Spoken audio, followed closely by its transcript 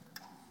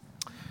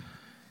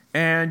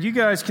And you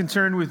guys can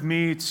turn with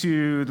me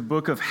to the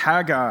book of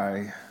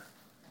Haggai.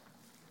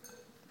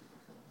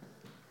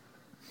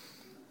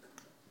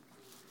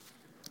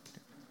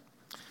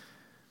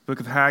 Book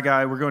of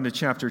Haggai, we're going to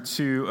chapter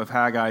 2 of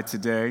Haggai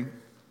today.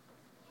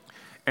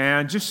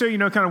 And just so you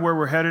know kind of where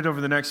we're headed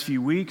over the next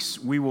few weeks,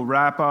 we will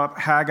wrap up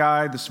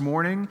Haggai this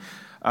morning.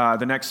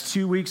 The next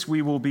 2 weeks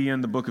we will be in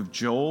the book of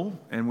Joel,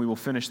 and we will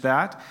finish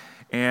that.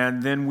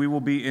 And then we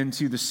will be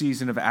into the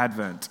season of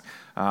Advent.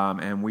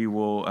 And we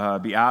will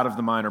be out of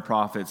the minor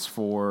prophets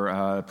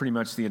for pretty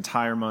much the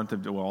entire month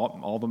of,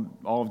 all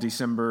of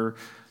December,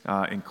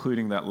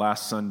 including that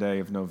last Sunday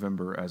of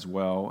November as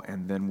well.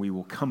 And then we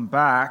will come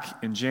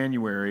back in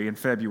January and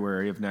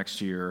February of next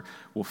year.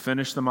 We'll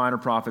finish the minor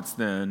prophets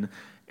then,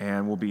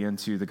 and we'll be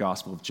into the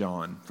Gospel of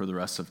John for the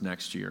rest of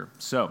next year.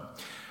 So,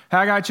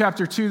 Haggai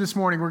chapter 2 this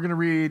morning, we're going to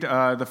read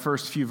the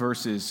first few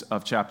verses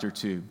of chapter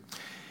 2.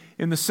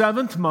 In the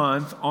 7th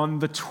month, on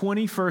the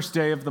 21st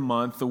day of the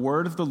month, the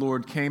word of the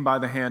Lord came by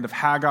the hand of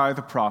Haggai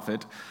the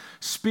prophet.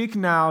 Speak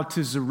now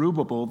to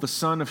Zerubbabel, the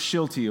son of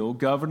Shealtiel,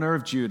 governor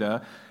of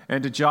Judah,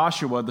 and to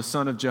Joshua, the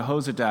son of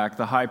Jehozadak,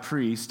 the high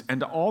priest, and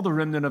to all the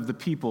remnant of the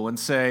people, and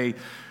say,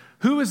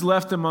 who is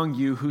left among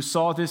you who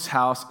saw this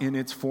house in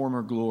its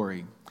former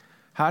glory?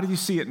 How do you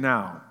see it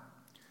now?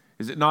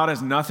 Is it not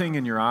as nothing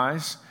in your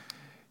eyes?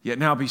 Yet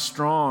now be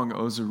strong,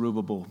 O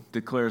Zerubbabel,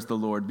 declares the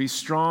Lord. Be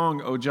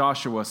strong, O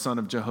Joshua, son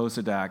of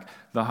Jehozadak,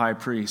 the high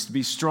priest.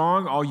 Be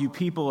strong, all you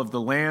people of the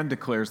land,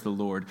 declares the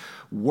Lord.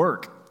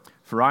 Work,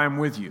 for I am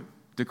with you,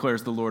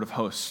 declares the Lord of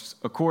hosts,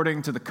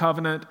 according to the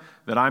covenant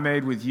that I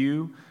made with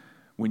you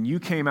when you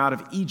came out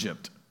of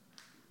Egypt.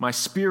 My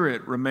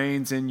spirit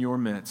remains in your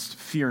midst.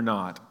 Fear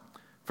not.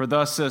 For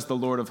thus says the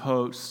Lord of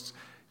hosts,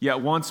 yet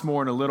once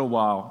more in a little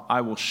while I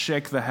will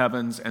shake the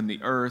heavens and the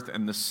earth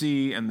and the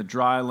sea and the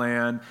dry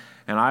land,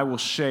 and I will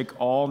shake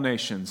all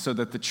nations, so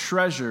that the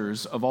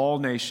treasures of all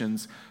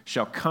nations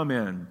shall come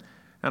in.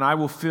 And I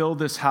will fill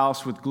this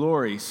house with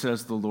glory,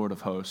 says the Lord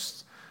of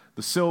hosts.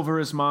 The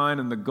silver is mine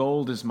and the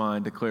gold is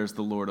mine, declares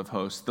the Lord of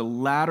hosts. The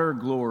latter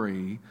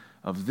glory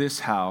of this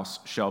house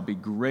shall be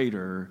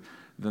greater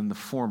than the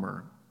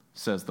former,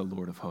 says the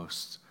Lord of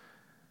hosts.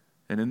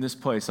 And in this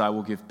place I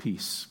will give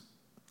peace,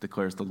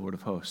 declares the Lord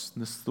of hosts.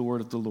 And this is the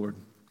word of the Lord.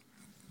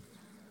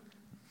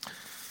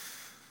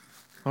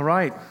 All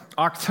right,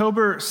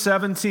 October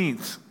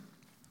 17th,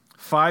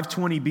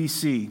 520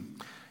 BC,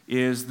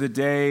 is the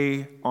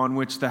day on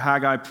which the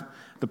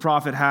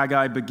prophet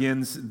Haggai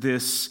begins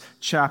this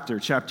chapter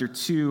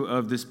 2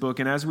 of this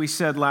book. And as we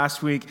said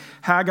last week,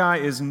 Haggai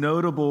is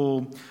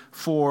notable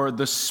for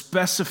the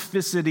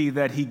specificity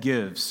that he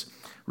gives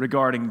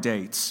regarding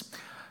dates.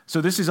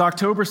 So this is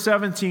October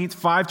 17th,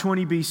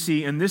 520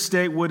 BC, and this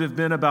date would have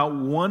been about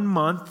 1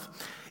 month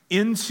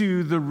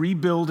into the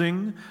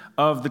rebuilding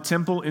of the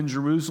temple in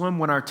Jerusalem.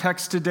 When our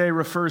text today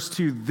refers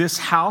to this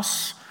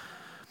house,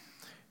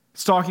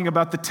 it's talking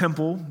about the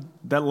temple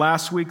that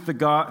last week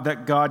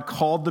that God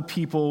called the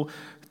people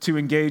to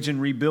engage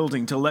in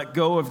rebuilding, to let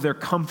go of their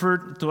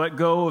comfort, to let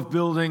go of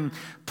building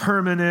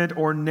permanent,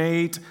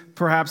 ornate,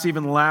 perhaps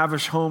even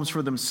lavish homes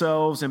for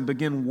themselves, and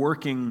begin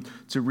working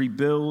to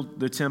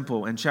rebuild the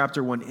temple. And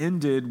chapter 1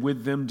 ended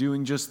with them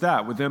doing just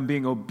that, with them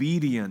being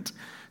obedient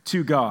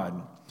to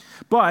God.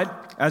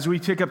 But as we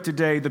pick up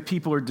today, the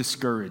people are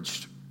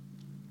discouraged.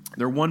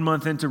 They're 1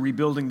 month into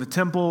rebuilding the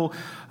temple.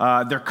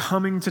 They're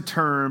coming to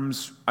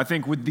terms, I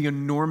think, with the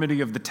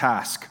enormity of the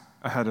task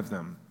ahead of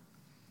them.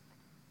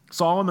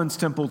 Solomon's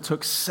temple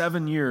took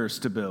 7 years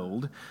to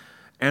build,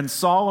 and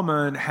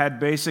Solomon had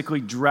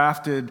basically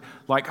drafted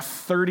like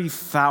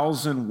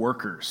 30,000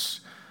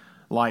 workers,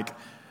 like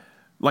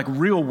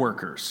real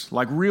workers,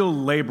 like real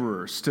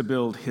laborers to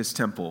build his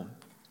temple.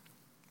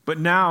 But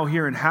now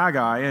here in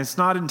Haggai, it's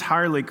not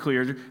entirely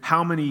clear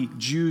how many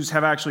Jews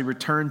have actually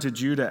returned to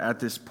Judah at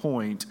this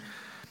point,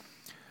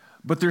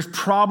 but there's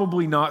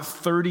probably not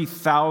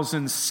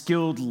 30,000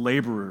 skilled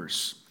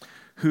laborers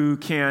who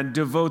can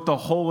devote the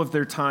whole of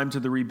their time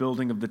to the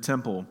rebuilding of the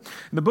temple.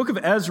 In the book of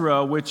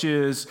Ezra, which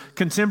is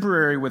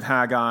contemporary with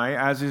Haggai,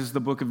 as is the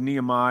book of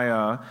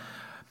Nehemiah,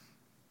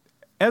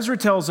 Ezra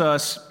tells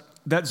us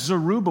that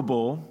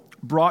Zerubbabel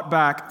brought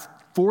back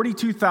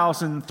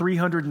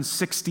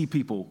 42,360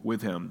 people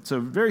with him. So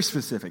very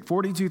specific,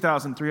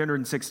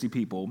 42,360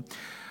 people.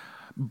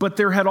 But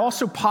there had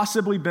also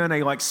possibly been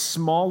a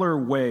smaller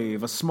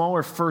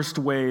first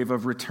wave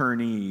of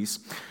returnees.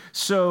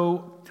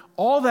 So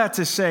all that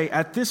to say,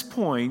 at this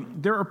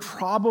point, there are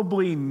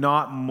probably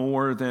not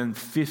more than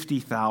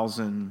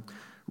 50,000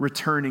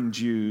 returning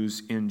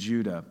Jews in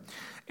Judah.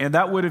 And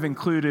that would have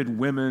included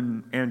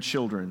women and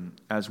children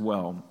as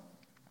well.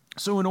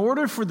 So in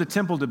order for the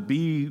temple to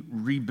be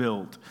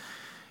rebuilt,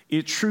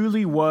 it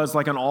truly was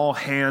like an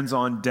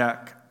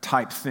all-hands-on-deck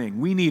type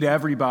thing. We need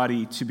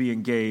everybody to be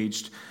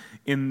engaged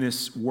in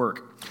this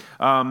work.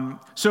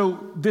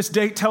 So this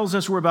date tells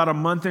us we're about a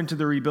month into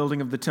the rebuilding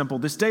of the temple.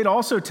 This date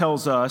also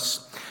tells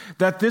us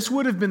that this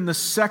would have been the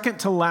second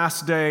to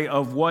last day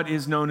of what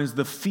is known as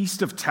the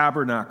Feast of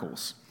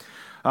Tabernacles.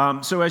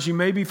 So as you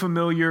may be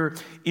familiar,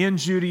 in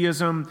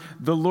Judaism,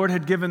 the Lord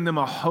had given them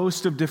a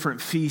host of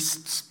different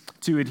feasts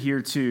to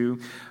adhere to.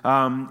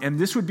 And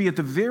this would be at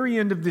the very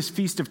end of this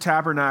Feast of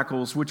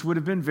Tabernacles, which would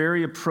have been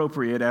very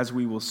appropriate, as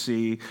we will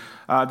see.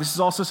 This is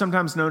also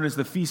sometimes known as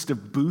the Feast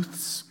of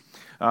Booths.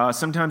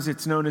 Sometimes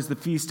it's known as the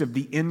Feast of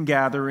the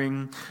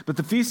Ingathering. But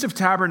the Feast of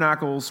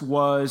Tabernacles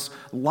was,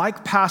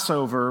 like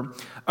Passover,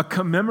 a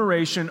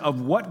commemoration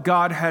of what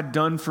God had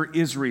done for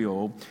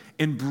Israel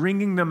in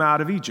bringing them out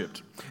of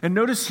Egypt. And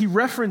notice he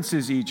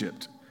references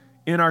Egypt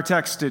in our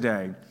text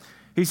today.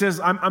 He says,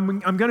 I'm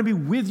going to be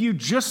with you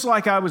just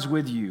like I was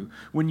with you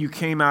when you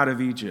came out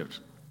of Egypt.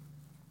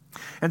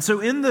 And so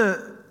in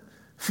the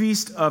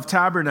Feast of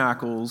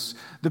Tabernacles,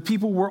 the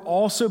people were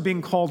also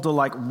being called to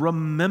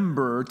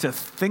remember, to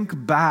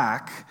think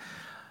back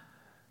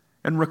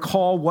and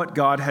recall what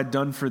God had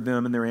done for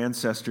them and their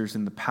ancestors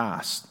in the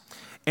past.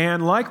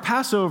 And like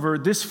Passover,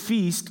 this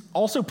feast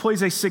also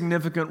plays a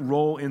significant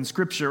role in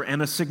Scripture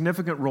and a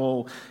significant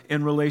role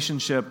in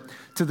relationship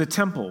to the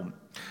temple.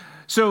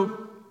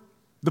 So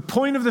the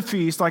point of the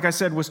feast, like I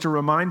said, was to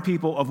remind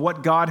people of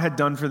what God had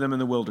done for them in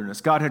the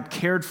wilderness. God had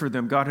cared for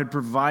them. God had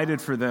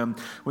provided for them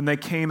when they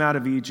came out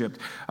of Egypt.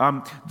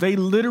 They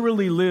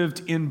literally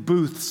lived in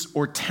booths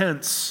or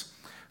tents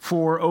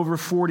for over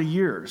 40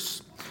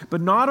 years.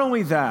 But not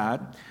only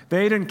that,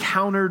 they had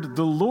encountered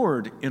the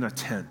Lord in a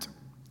tent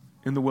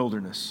in the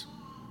wilderness.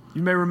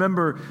 You may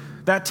remember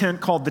that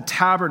tent called the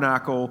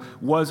tabernacle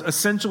was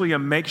essentially a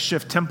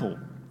makeshift temple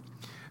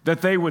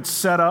that they would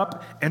set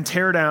up and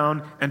tear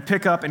down and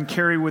pick up and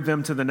carry with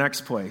them to the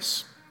next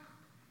place.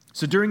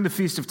 So during the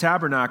Feast of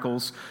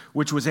Tabernacles,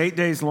 which was 8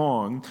 days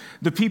long,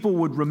 the people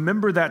would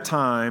remember that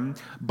time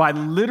by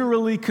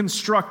literally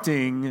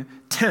constructing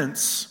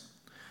tents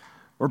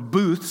or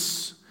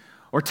booths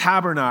or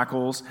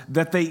tabernacles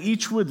that they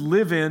each would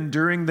live in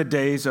during the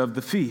days of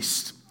the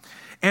feast.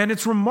 And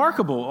it's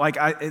remarkable,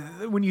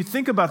 when you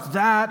think about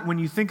that, when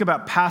you think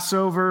about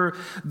Passover,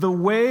 the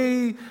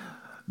way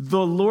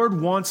the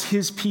Lord wants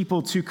his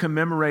people to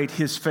commemorate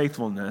his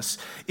faithfulness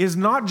is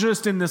not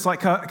just in this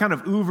kind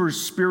of uber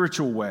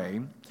spiritual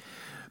way,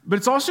 but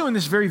it's also in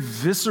this very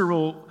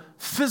visceral,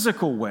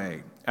 physical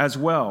way as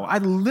well. I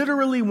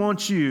literally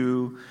want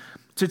you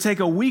to take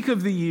a week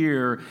of the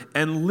year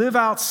and live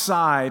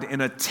outside in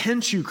a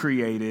tent you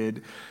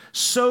created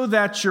so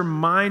that your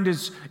mind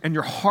and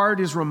your heart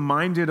is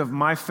reminded of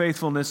my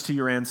faithfulness to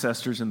your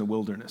ancestors in the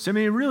wilderness. I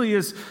mean, it really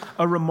is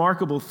a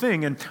remarkable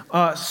thing. And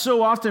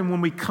so often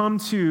when we come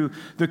to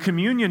the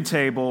communion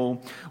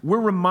table,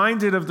 we're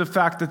reminded of the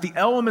fact that the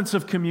elements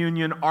of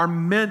communion are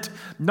meant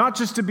not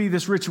just to be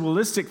this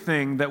ritualistic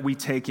thing that we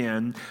take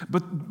in,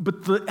 but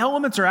the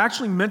elements are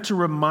actually meant to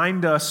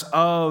remind us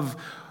of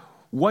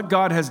what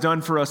God has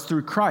done for us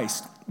through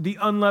Christ. The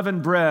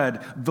unleavened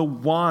bread, the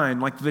wine,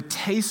 the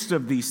taste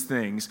of these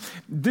things.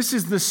 This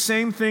is the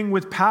same thing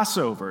with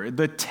Passover.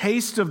 The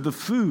taste of the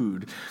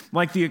food,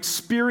 the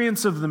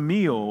experience of the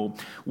meal,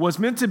 was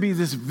meant to be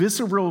this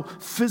visceral,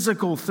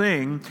 physical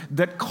thing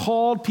that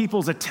called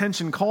people's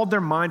attention, called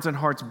their minds and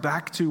hearts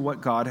back to what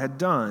God had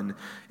done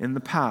in the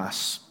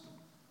past.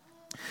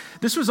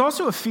 This was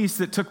also a feast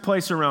that took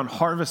place around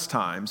harvest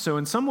time. So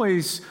in some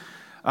ways,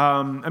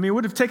 it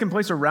would have taken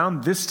place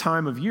around this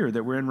time of year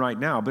that we're in right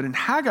now. But in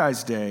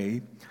Haggai's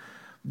day,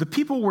 the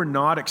people were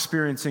not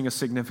experiencing a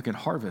significant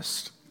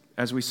harvest,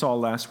 as we saw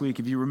last week.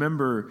 If you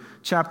remember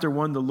chapter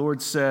 1, the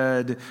Lord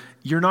said,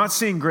 you're not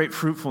seeing great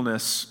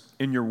fruitfulness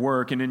in your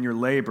work and in your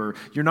labor.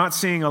 You're not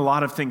seeing a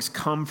lot of things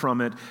come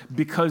from it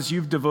because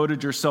you've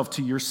devoted yourself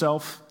to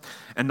yourself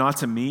and not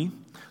to me.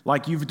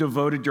 You've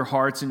devoted your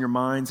hearts and your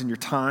minds and your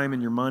time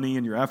and your money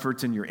and your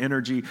efforts and your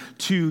energy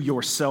to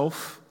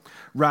yourself,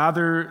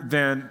 rather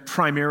than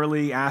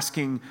primarily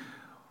asking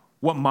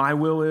what my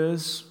will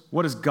is,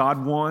 what does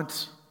God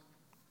want?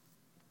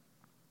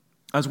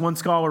 As one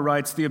scholar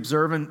writes, the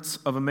observance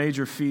of a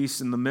major feast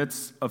in the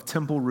midst of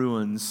temple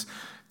ruins,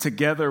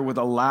 together with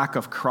a lack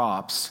of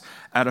crops,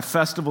 at a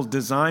festival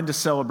designed to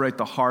celebrate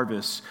the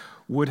harvest,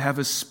 would have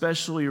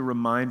especially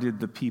reminded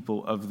the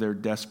people of their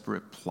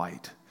desperate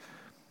plight,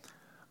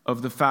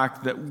 of the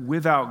fact that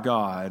without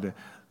God,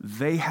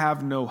 they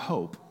have no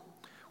hope.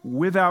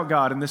 Without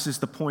God, and this is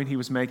the point he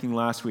was making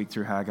last week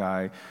through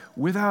Haggai,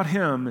 without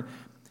him,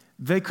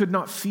 they could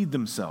not feed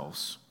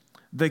themselves.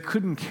 They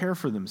couldn't care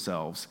for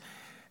themselves.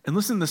 And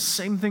listen, the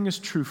same thing is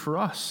true for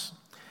us.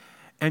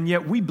 And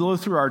yet we blow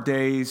through our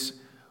days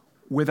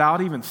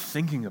without even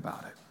thinking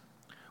about it,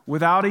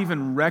 without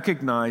even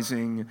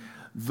recognizing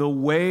the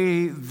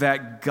way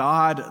that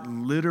God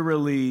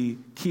literally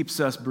keeps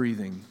us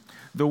breathing,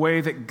 the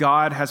way that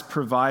God has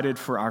provided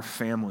for our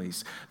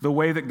families, the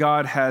way that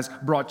God has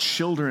brought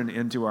children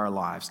into our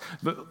lives,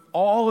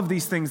 all of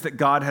these things that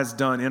God has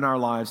done in our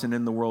lives and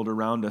in the world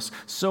around us.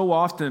 So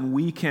often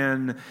we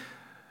can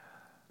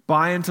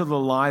buy into the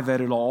lie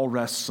that it all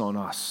rests on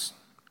us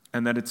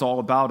and that it's all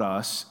about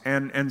us,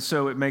 and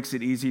so it makes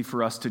it easy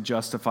for us to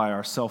justify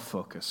our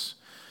self-focus.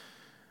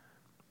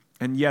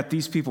 And yet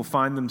these people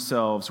find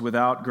themselves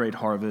without great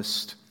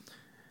harvest,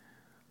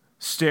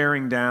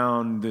 staring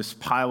down this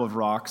pile of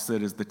rocks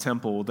that is the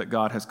temple that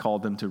God has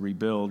called them to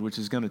rebuild, which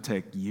is going to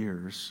take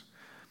years,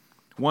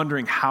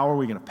 wondering, how are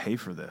we going to pay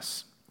for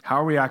this? How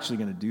are we actually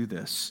going to do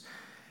this?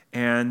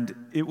 And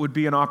it would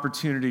be an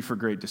opportunity for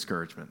great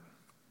discouragement,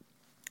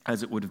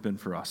 as it would have been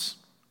for us.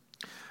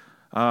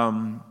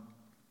 So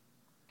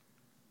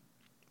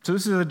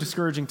this is a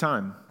discouraging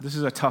time. This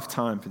is a tough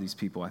time for these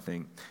people, I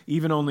think.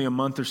 Even only a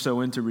month or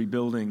so into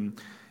rebuilding,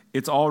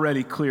 it's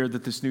already clear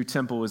that this new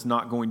temple is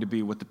not going to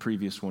be what the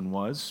previous one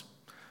was.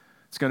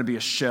 It's going to be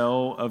a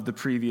shell of the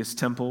previous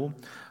temple.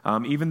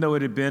 Even though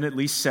it had been at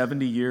least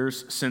 70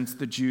 years since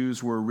the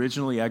Jews were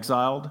originally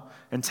exiled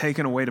and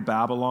taken away to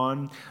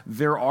Babylon,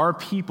 there are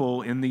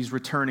people in these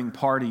returning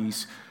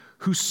parties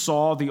who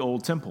saw the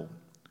old temple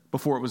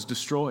before it was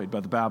destroyed by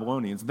the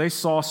Babylonians. They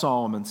saw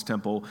Solomon's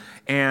temple,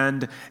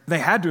 and they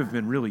had to have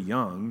been really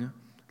young.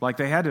 Like,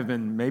 they had to have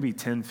been maybe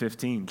 10,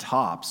 15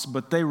 tops,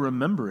 but they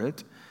remember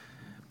it.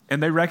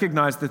 And they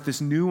recognize that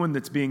this new one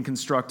that's being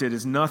constructed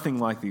is nothing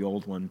like the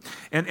old one.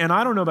 And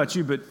I don't know about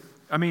you, but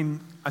I mean,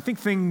 I think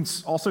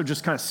things also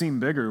just kind of seem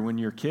bigger when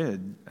you're a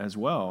kid as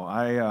well.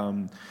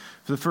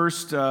 For the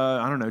first,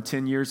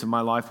 10 years of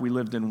my life, we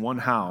lived in one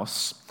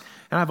house.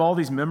 And I have all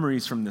these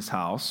memories from this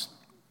house.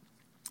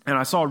 And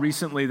I saw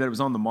recently that it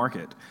was on the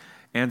market.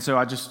 And so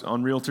I just,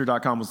 on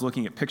Realtor.com, was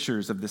looking at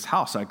pictures of this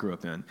house I grew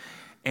up in.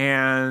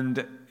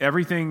 And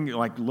everything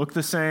looked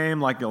the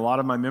same, like a lot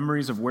of my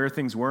memories of where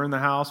things were in the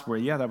house, where,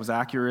 yeah, that was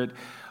accurate,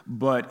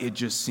 but it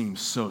just seemed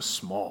so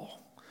small.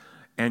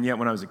 And yet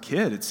when I was a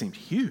kid, it seemed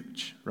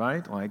huge,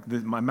 right? Like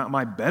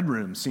my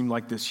bedroom seemed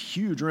like this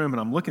huge room,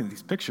 and I'm looking at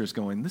these pictures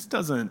going, this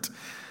doesn't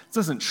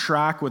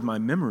track with my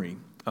memory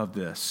of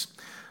this.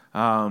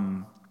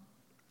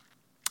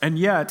 And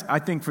yet, I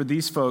think for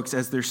these folks,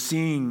 as they're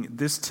seeing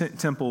this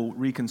temple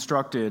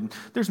reconstructed,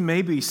 there's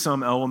maybe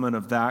some element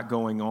of that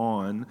going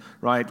on,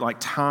 right? Like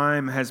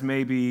time has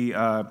maybe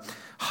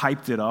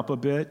hyped it up a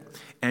bit,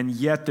 and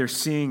yet they're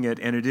seeing it,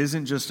 and it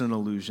isn't just an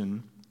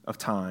illusion of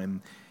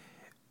time.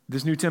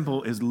 This new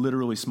temple is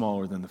literally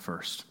smaller than the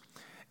first.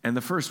 And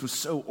the first was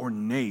so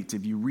ornate.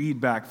 If you read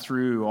back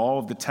through all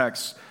of the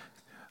texts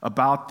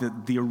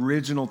about the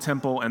original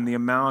temple and the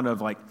amount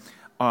of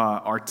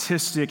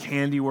artistic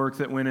handiwork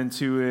that went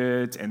into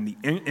it and the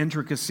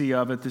intricacy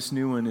of it, this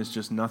new one is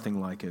just nothing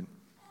like it.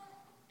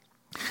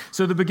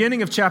 So the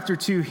beginning of chapter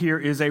 2 here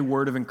is a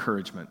word of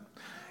encouragement.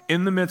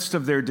 In the midst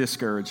of their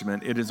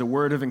discouragement, it is a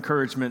word of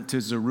encouragement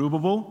to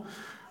Zerubbabel,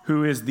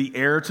 who is the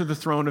heir to the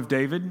throne of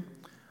David,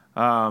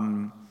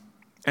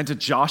 and to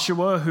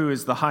Joshua, who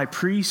is the high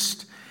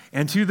priest,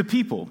 and to the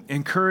people,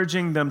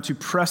 encouraging them to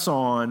press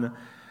on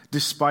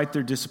despite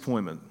their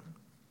disappointment.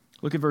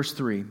 Look at verse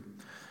 3.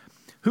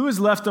 Who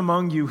is left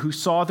among you who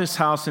saw this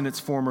house in its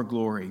former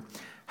glory?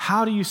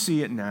 How do you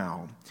see it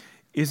now?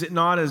 Is it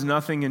not as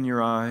nothing in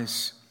your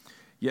eyes?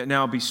 Yet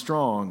now be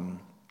strong,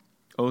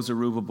 O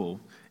Zerubbabel,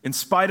 in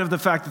spite of the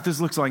fact that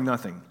this looks like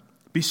nothing.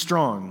 Be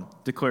strong,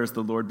 declares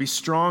the Lord. Be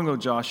strong, O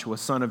Joshua,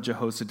 son of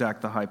Jehozadak,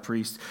 the high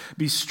priest.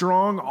 Be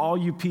strong, all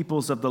you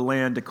peoples of the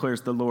land,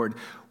 declares the Lord.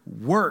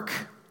 Work.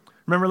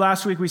 Remember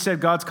last week we said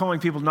God's calling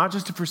people not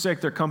just to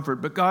forsake their comfort,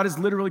 but God is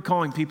literally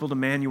calling people to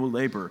manual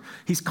labor.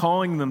 He's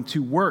calling them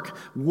to work.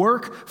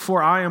 Work,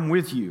 for I am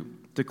with you,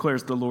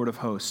 declares the Lord of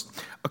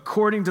hosts,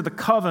 according to the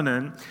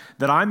covenant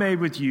that I made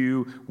with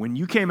you when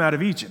you came out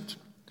of Egypt.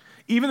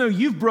 Even though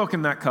you've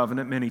broken that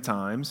covenant many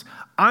times,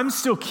 I'm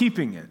still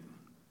keeping it.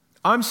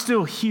 I'm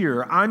still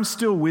here. I'm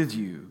still with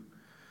you.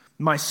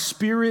 My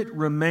spirit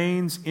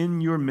remains in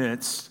your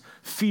midst.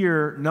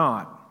 Fear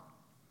not.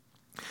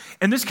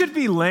 And this could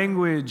be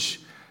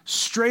language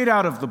straight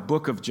out of the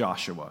book of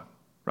Joshua,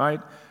 right?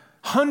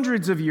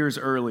 Hundreds of years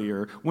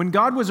earlier, when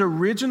God was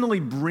originally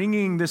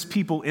bringing this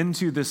people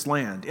into this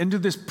land, into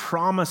this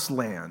promised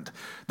land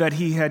that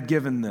he had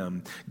given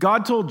them,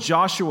 God told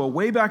Joshua,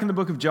 way back in the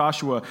book of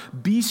Joshua,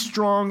 be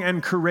strong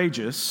and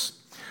courageous,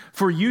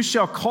 for you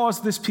shall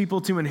cause this people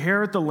to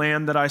inherit the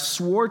land that I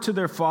swore to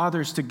their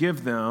fathers to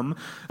give them.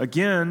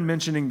 Again,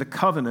 mentioning the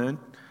covenant.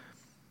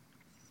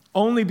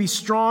 Only be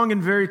strong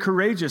and very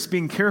courageous,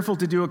 being careful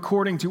to do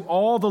according to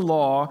all the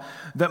law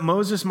that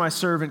Moses my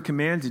servant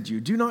commanded you.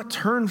 Do not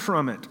turn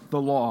from it, the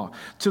law,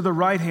 to the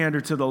right hand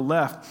or to the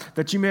left,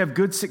 that you may have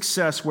good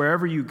success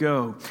wherever you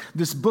go.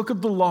 This book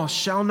of the law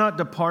shall not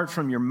depart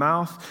from your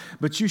mouth,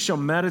 but you shall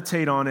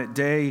meditate on it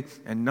day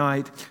and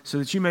night, so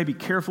that you may be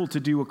careful to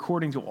do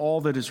according to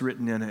all that is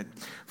written in it.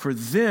 For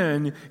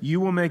then you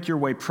will make your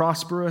way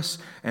prosperous,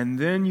 and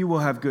then you will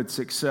have good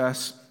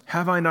success.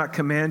 Have I not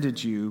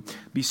commanded you?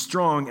 Be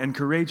strong and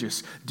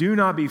courageous. Do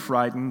not be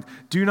frightened.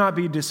 Do not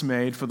be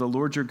dismayed, for the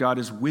Lord your God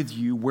is with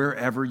you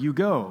wherever you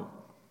go.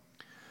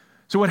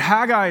 So what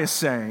Haggai is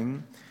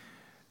saying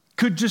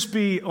could just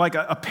be like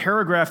a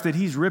paragraph that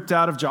he's ripped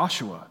out of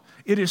Joshua.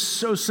 It is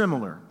so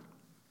similar.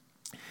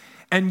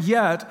 And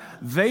yet,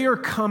 they are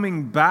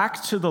coming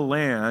back to the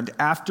land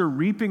after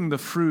reaping the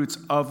fruits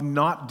of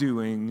not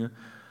doing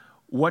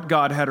what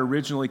God had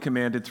originally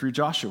commanded through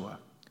Joshua,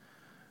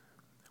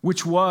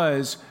 which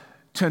was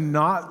to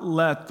not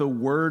let the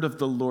word of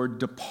the Lord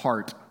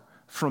depart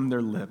from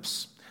their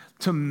lips,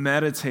 to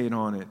meditate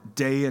on it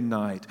day and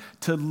night,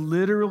 to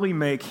literally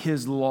make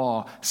his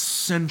law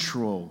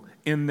central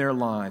in their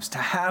lives, to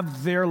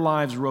have their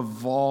lives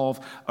revolve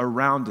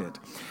around it.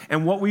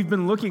 And what we've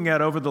been looking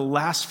at over the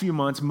last few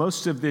months,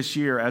 most of this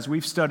year, as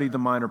we've studied the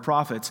minor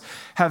prophets,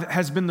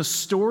 has been the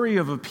story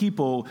of a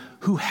people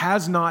who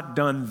has not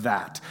done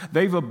that.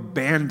 They've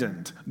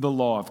abandoned the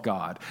law of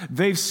God.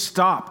 They've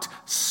stopped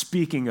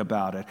speaking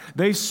about it.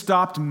 They've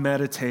stopped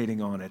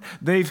meditating on it.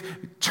 They've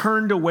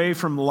turned away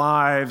from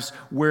lives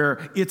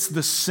where it's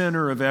the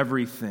center of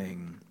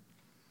everything.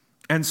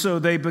 And so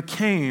they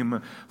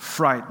became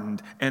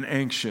frightened and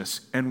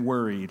anxious and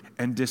worried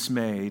and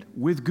dismayed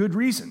with good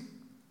reason.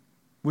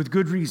 With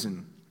good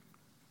reason.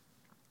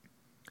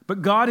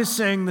 But God is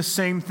saying the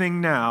same thing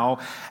now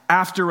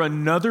after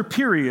another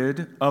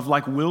period of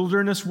like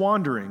wilderness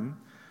wandering,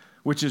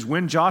 which is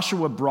when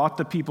Joshua brought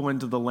the people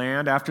into the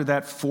land after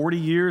that 40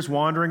 years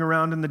wandering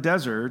around in the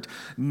desert.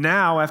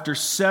 Now, after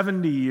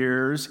 70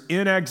 years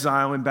in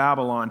exile in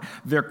Babylon,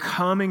 they're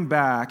coming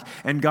back,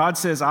 and God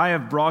says, I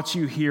have brought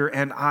you here,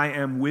 and I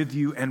am with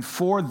you, and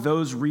for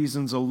those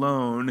reasons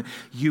alone,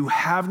 you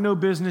have no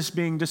business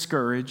being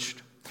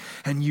discouraged,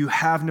 and you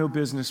have no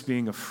business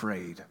being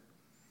afraid.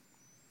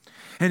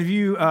 And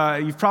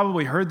you've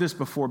probably heard this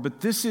before,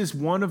 but this is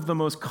one of the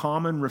most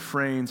common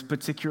refrains,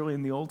 particularly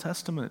in the Old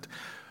Testament.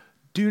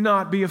 Do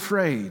not be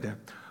afraid,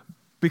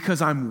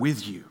 because I'm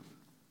with you.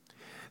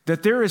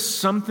 That there is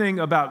something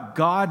about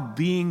God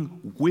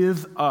being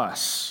with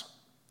us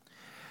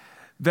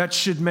that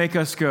should make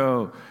us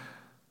go,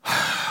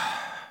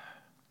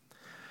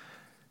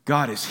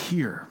 God is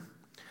here.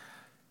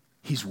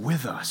 He's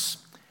with us.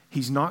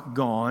 He's not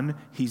gone.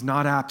 He's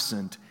not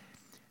absent.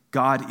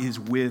 God is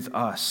with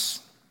us.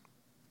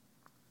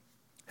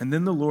 And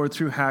then the Lord,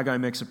 through Haggai,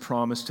 makes a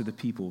promise to the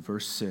people.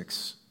 Verse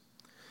 6.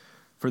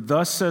 For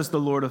thus says the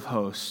Lord of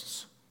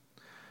hosts,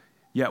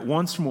 yet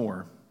once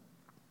more,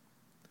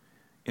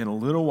 in a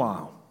little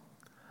while,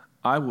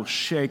 I will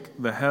shake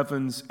the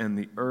heavens and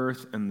the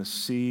earth and the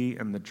sea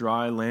and the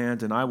dry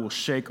land, and I will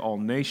shake all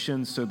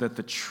nations so that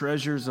the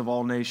treasures of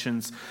all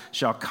nations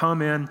shall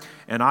come in,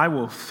 and I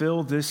will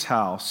fill this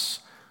house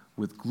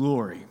with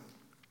glory,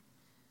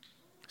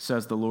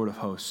 says the Lord of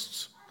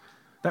hosts.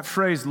 That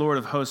phrase, Lord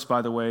of hosts,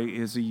 by the way,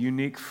 is a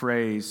unique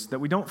phrase that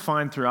we don't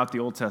find throughout the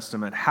Old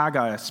Testament.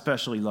 Haggai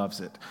especially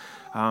loves it.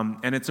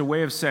 And it's a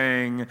way of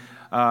saying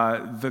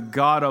the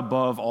God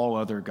above all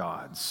other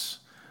gods,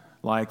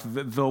 like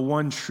the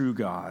one true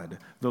God,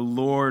 the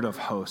Lord of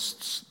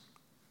hosts.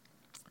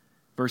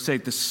 Verse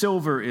 8, the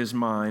silver is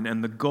mine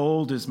and the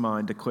gold is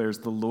mine, declares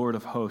the Lord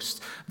of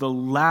hosts. The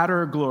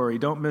latter glory,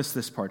 don't miss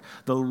this part,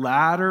 the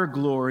latter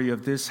glory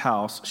of this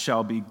house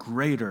shall be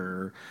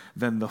greater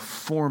than the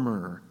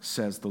former,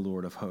 says the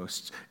Lord of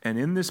hosts. And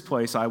in this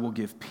place I will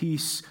give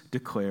peace,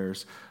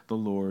 declares the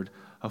Lord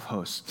of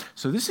hosts.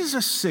 So this is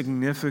a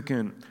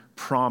significant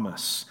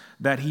promise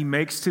that he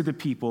makes to the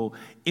people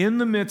in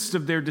the midst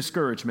of their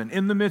discouragement,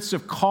 in the midst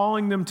of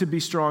calling them to be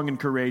strong and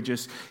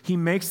courageous. He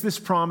makes this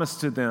promise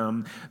to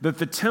them that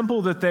the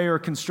temple that they are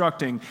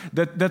constructing,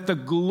 that the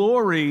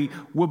glory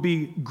will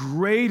be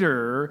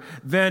greater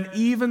than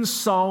even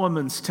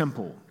Solomon's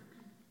temple.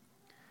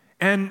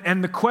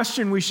 And the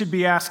question we should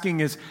be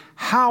asking is,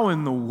 how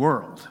in the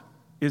world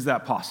is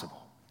that possible?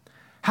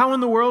 How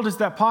in the world is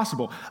that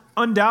possible?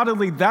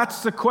 Undoubtedly,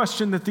 that's the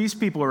question that these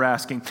people are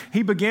asking.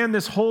 He began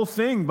this whole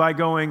thing by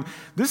going,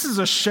 this is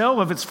a shell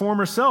of its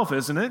former self,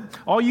 isn't it?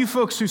 All you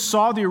folks who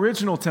saw the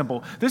original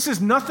temple, this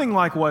is nothing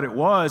like what it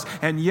was,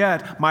 and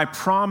yet my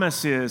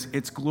promise is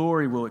its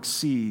glory will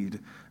exceed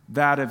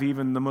that of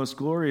even the most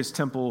glorious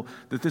temple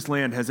that this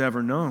land has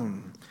ever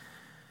known.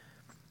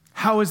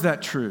 How is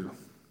that true?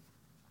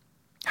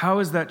 How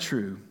is that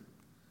true?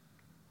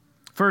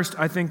 First,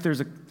 I think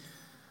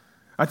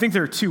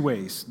there are two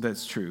ways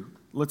that's true.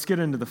 Let's get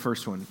into the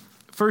first one.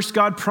 First,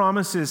 God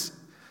promises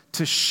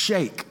to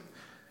shake,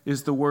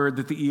 is the word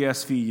that the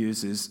ESV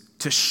uses,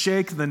 to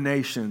shake the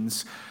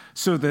nations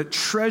so that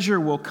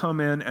treasure will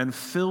come in and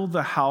fill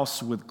the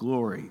house with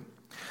glory.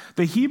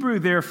 The Hebrew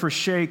there for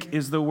shake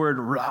is the word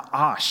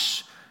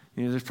ra'ash.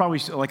 There's probably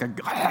like a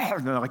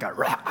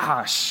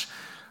ra'ash.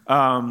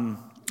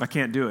 I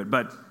can't do it,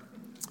 but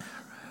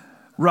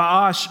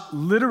ra'ash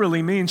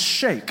literally means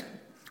shake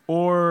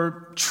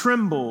or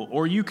tremble,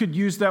 or you could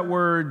use that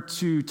word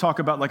to talk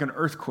about like an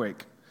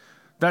earthquake.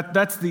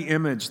 That's the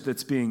image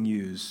that's being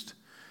used.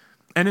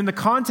 And in the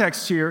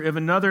context here, if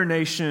another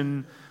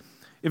nation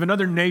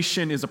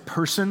is a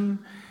person,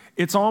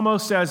 it's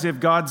almost as if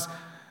God's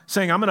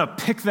saying, I'm going to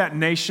pick that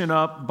nation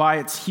up by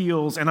its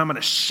heels and I'm going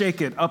to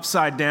shake it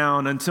upside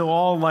down until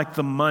all like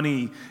the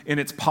money in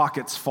its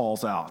pockets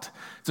falls out.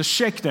 It's a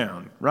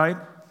shakedown, right?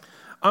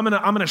 I'm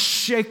gonna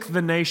shake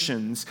the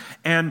nations,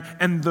 and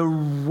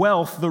the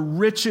wealth, the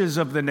riches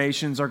of the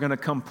nations are going to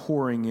come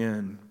pouring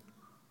in.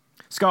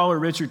 Scholar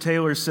Richard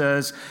Taylor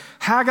says,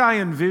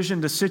 Haggai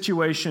envisioned a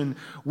situation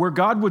where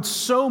God would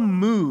so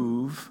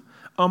move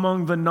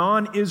among the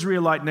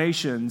non-Israelite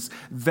nations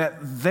that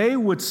they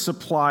would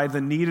supply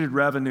the needed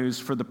revenues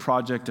for the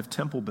project of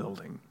temple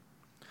building.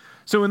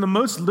 So in the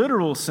most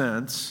literal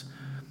sense,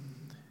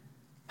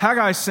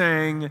 Haggai's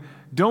saying,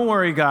 don't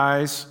worry,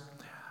 guys.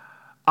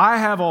 I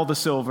have all the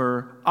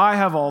silver. I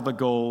have all the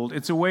gold.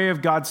 It's a way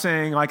of God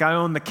saying, like, I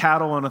own the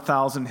cattle on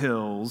 1,000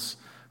 hills,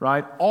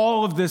 right?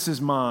 All of this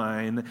is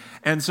mine.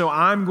 And so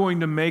I'm going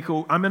to make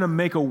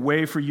a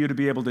way for you to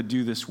be able to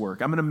do this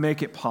work. I'm going to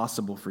make it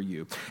possible for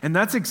you. And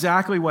that's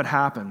exactly what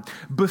happened.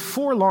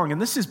 Before long,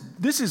 and this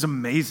is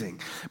amazing.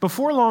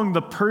 Before long,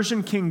 the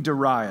Persian king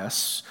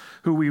Darius,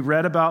 who we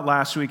read about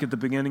last week at the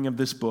beginning of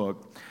this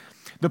book,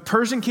 the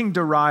Persian king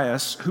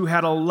Darius, who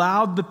had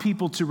allowed the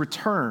people to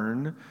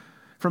return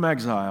from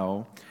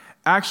exile,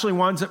 actually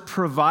winds up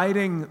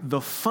providing the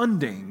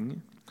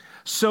funding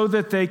so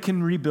that they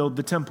can rebuild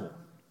the temple.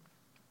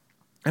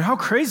 And how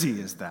crazy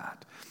is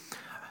that?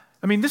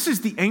 I mean, this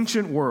is the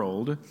ancient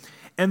world,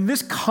 and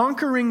this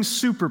conquering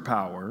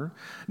superpower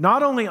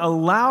not only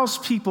allows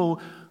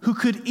people who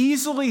could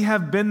easily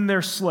have been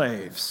their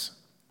slaves,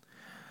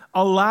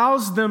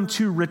 allows them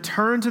to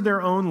return to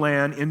their own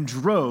land in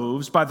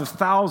droves by the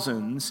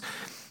thousands.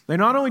 They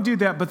not only do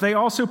that, but they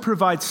also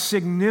provide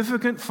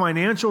significant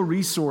financial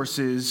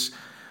resources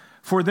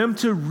for them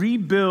to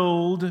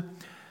rebuild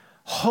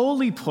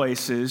holy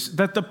places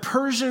that the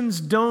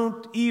Persians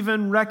don't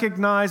even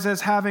recognize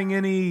as having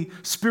any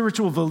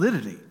spiritual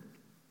validity.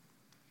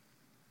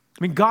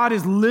 I mean, God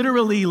is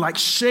literally like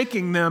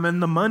shaking them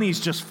and the money's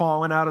just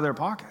falling out of their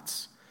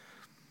pockets.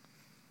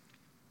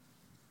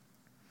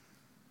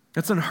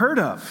 That's unheard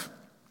of.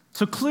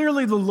 So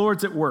clearly the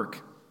Lord's at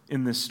work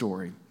in this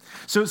story.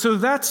 So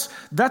that's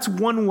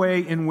one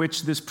way in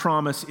which this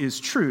promise is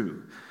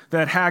true,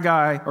 that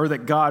Haggai, or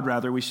that God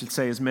rather, we should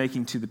say, is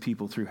making to the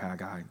people through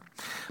Haggai.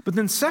 But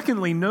then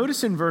secondly,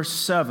 notice in verse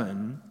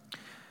 7,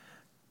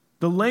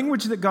 the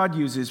language that God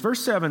uses.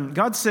 Verse 7,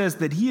 God says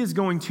that he is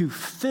going to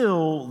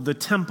fill the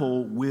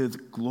temple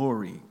with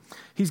glory.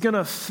 He's going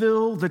to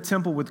fill the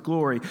temple with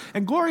glory.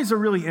 And glory is a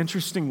really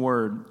interesting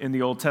word in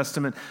the Old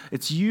Testament.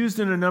 It's used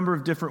in a number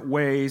of different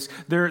ways.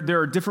 There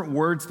are different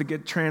words that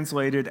get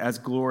translated as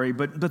glory,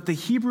 but the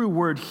Hebrew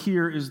word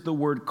here is the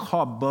word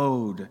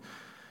kabod.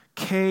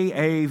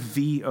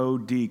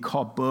 K-A-V-O-D,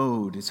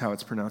 kabod is how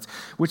it's pronounced,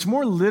 which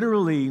more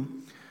literally,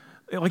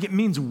 like it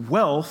means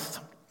wealth,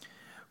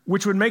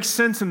 which would make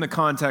sense in the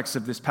context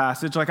of this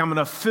passage. Like, I'm going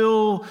to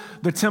fill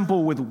the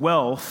temple with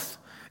wealth,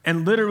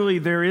 and literally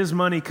there is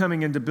money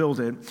coming in to build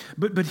it.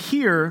 But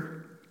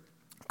here,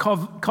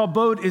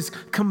 kabod is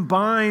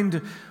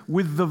combined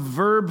with the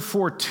verb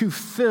for to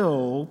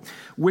fill,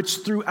 which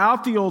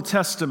throughout the Old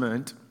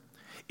Testament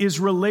is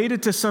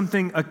related to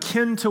something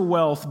akin to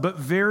wealth, but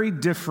very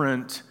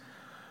different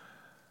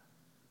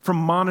from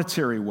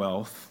monetary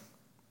wealth,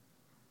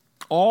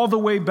 all the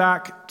way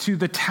back to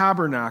the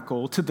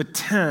tabernacle, to the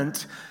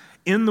tent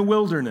in the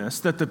wilderness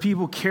that the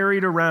people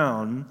carried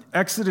around.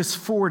 Exodus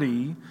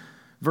 40,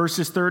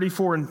 verses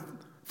 34 and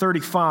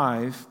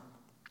 35,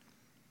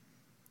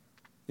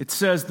 it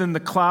says, "Then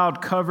the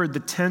cloud covered the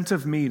tent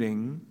of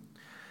meeting,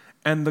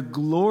 and the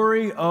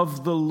glory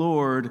of the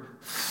Lord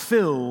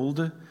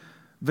filled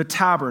the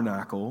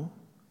tabernacle,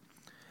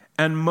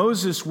 and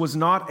Moses was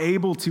not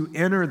able to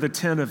enter the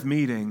tent of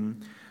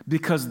meeting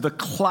because the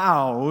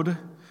cloud,"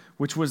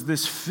 which was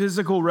this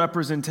physical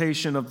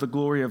representation of the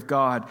glory of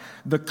God,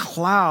 "the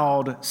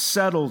cloud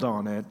settled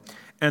on it,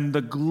 and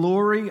the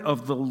glory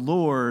of the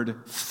Lord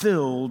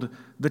filled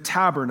the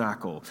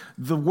tabernacle."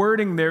 The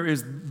wording there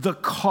is the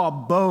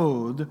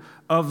kabod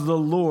of the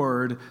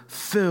Lord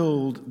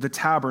filled the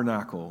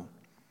tabernacle.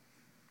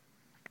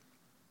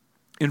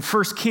 In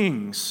 1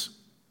 Kings,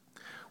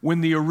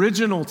 when the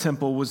original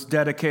temple was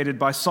dedicated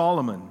by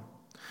Solomon,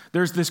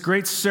 there's this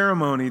great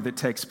ceremony that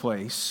takes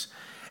place,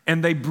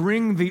 and they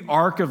bring the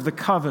Ark of the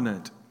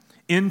Covenant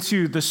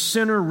into the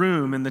center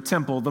room in the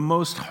temple, the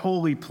most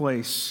holy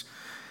place.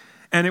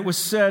 And it was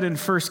said in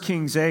 1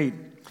 Kings 8,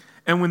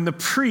 "And when the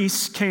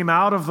priests came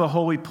out of the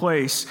holy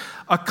place,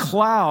 a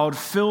cloud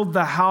filled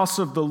the house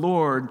of the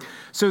Lord,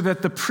 so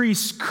that the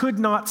priests could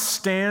not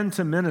stand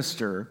to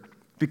minister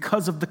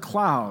because of the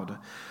cloud.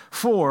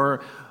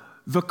 For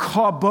the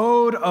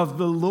kabod of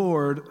the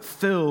Lord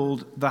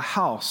filled the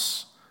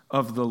house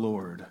of the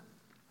Lord."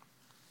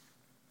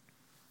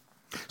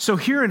 So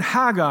here in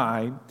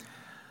Haggai,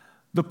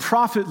 the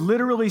prophet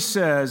literally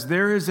says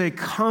there is a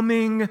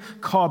coming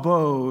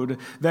kabod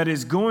that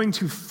is going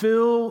to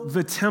fill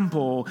the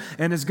temple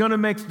and is going to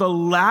make the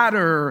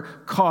latter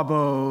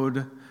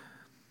kabod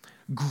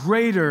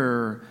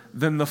greater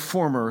than the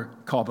former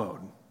kabod.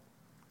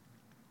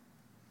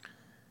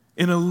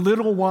 In a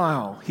little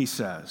while, he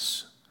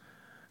says,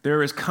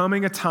 there is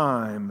coming a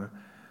time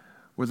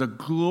where the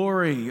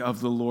glory of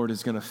the Lord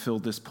is going to fill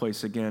this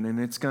place again, and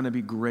it's going to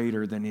be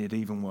greater than it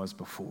even was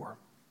before.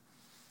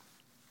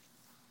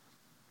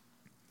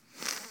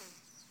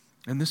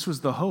 And this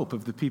was the hope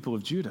of the people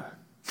of Judah.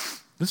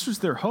 This was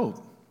their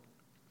hope.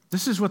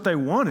 This is what they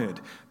wanted.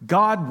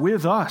 God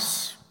with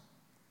us.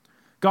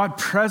 God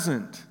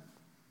present.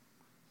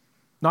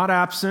 Not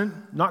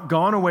absent, not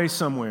gone away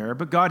somewhere,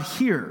 but God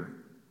here.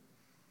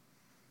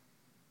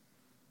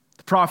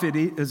 The prophet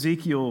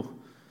Ezekiel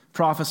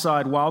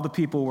prophesied while the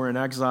people were in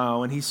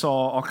exile, and he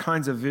saw all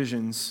kinds of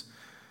visions.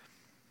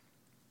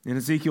 In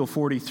Ezekiel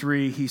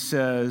 43, he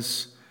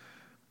says,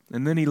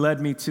 "And then he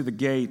led me to the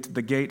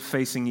gate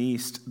facing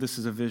east." This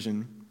is a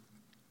vision.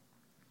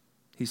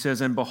 He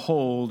says, "And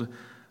behold,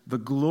 the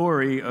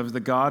glory of the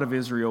God of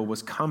Israel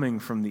was coming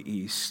from the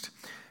east.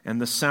 And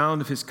the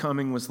sound of his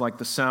coming was like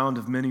the sound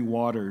of many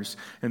waters,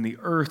 and the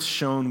earth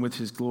shone with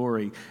his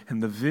glory.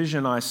 And the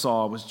vision I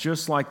saw was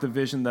just like the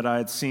vision that I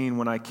had seen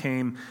when he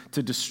came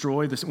to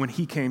destroy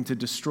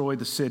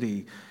the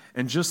city,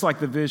 and just like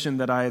the vision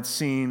that I had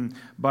seen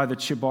by the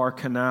Chebar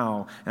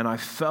Canal. And I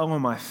fell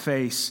on my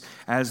face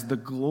as the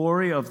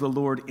glory of the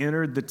Lord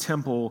entered the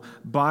temple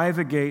by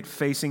the gate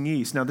facing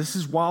east." Now, this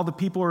is while the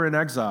people are in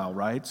exile,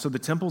 right? So the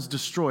temple's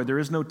destroyed. There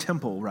is no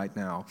temple right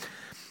now.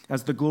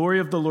 "As the glory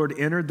of the Lord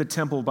entered the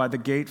temple by the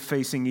gate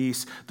facing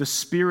east, the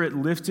Spirit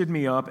lifted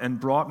me up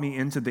and brought me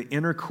into the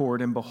inner court,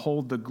 and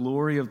behold, the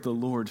glory of the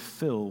Lord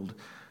filled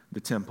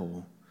the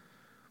temple.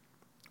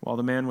 While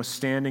the man was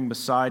standing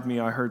beside me,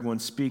 I heard one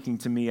speaking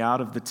to me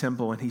out of the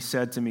temple, and he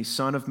said to me,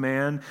 'Son of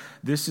man,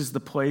 this is the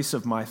place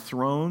of my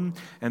throne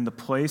and the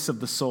place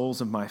of the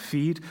soles of my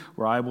feet,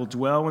 where I will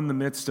dwell in the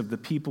midst of the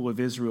people of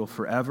Israel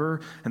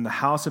forever, and the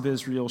house of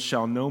Israel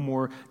shall no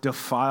more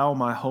defile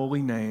my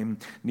holy name,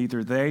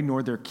 neither they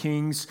nor their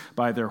kings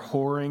by their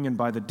whoring and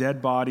by the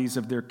dead bodies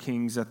of their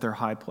kings at their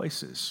high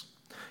places.'"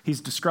 He's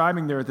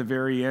describing there at the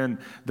very end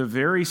the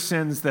very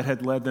sins that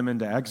had led them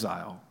into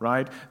exile,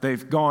 right?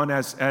 They've gone,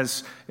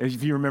 as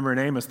if you remember in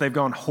Amos, they've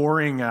gone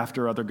whoring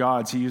after other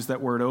gods. He used that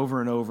word over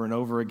and over and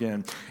over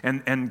again.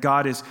 And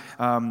God is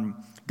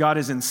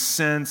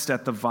incensed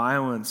at the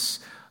violence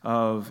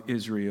of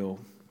Israel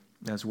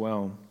as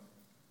well.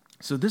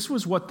 So this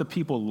was what the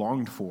people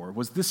longed for,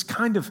 was this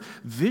kind of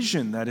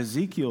vision that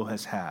Ezekiel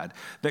has had,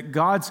 that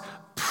God's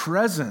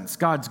presence,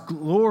 God's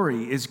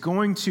glory is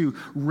going to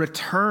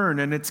return,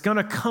 and it's going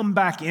to come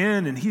back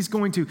in, and he's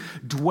going to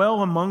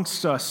dwell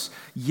amongst us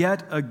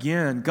yet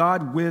again,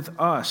 God with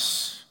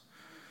us.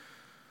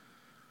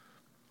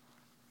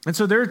 And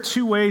so there are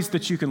two ways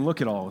that you can look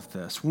at all of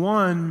this.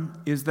 One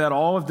is that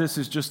all of this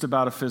is just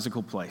about a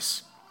physical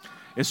place.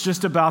 It's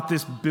just about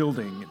this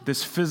building,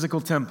 this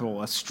physical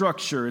temple, a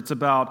structure. It's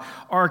about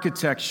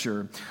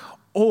architecture.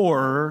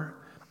 Or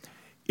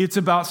it's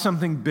about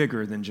something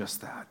bigger than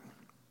just that.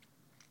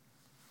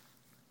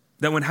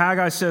 That when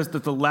Haggai says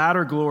that the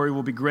latter glory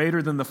will be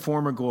greater than the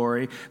former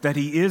glory, that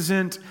he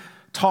isn't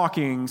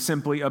talking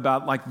simply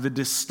about like the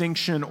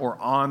distinction or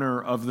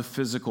honor of the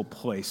physical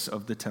place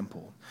of the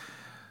temple,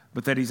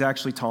 but that he's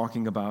actually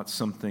talking about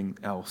something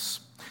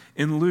else.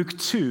 In Luke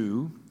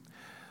 2,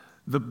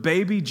 the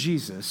baby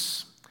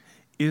Jesus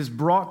is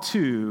brought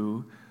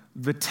to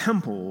the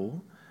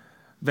temple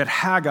that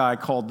Haggai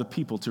called the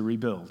people to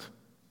rebuild.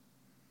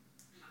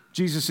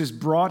 Jesus is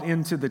brought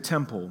into the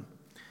temple.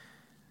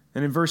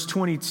 And in verse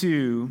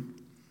 22,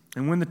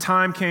 "And when the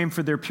time came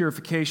for their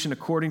purification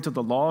according to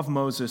the law of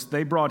Moses,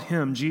 they brought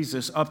him,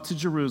 Jesus, up to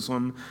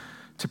Jerusalem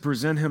to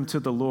present him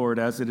to the Lord,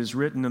 as it is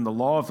written in the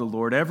law of the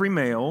Lord, every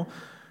male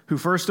who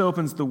first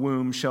opens the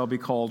womb shall be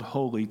called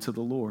holy to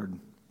the Lord.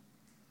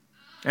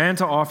 And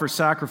to offer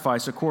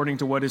sacrifice according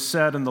to what is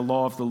said in the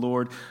law of the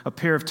Lord, a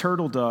pair of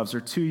turtle doves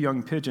or 2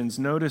 young pigeons."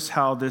 Notice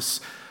how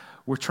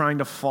we're trying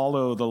to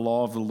follow the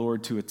law of the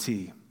Lord to a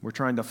T. We're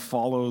trying to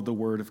follow the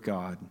word of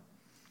God.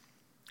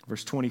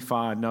 Verse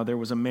 25, "Now there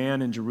was a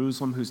man in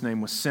Jerusalem whose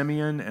name was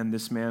Simeon, and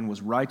this man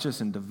was righteous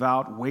and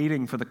devout,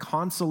 waiting for the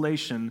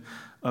consolation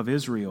of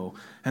Israel.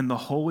 And the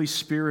Holy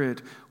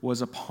Spirit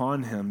was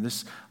upon him."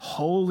 This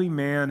holy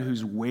man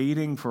who's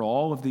waiting for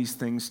all of these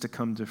things to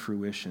come to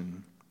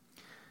fruition.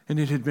 "And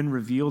it had been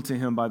revealed to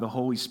him by the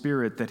Holy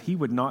Spirit that he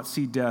would not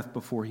see death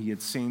before he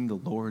had seen the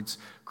Lord's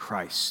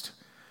Christ.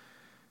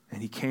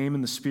 And he came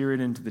in the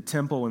Spirit into the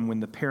temple, and when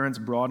the parents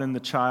brought in the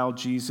child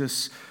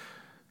Jesus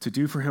to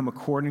do for him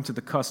according to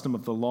the custom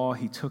of the law,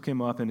 he took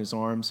him up in his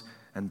arms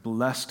and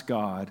blessed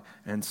God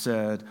and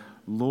said,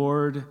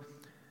 'Lord,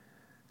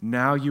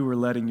 now you are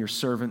letting your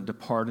servant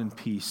depart in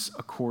peace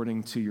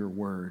according to your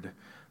word.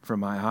 For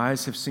my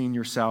eyes have seen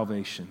your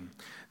salvation,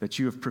 that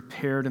you have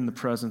prepared in the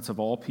presence of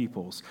all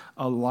peoples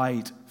a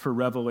light for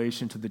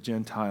revelation to the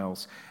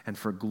Gentiles and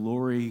for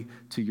glory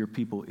to your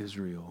people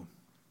Israel.'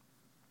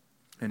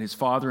 And his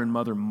father and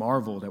mother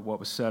marveled at what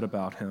was said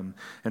about him.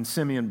 And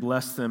Simeon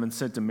blessed them and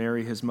said to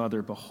Mary his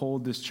mother,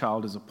 'Behold, this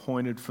child is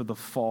appointed for the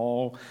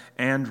fall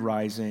and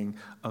rising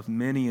of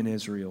many in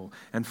Israel,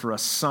 and for a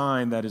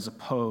sign that is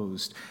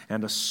opposed.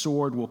 And a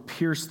sword will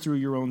pierce through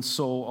your own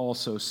soul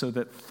also, so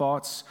that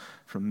thoughts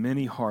from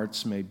many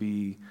hearts may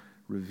be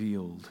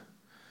revealed.'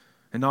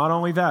 And not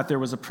only that, there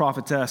was a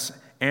prophetess,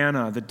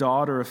 Anna, the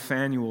daughter of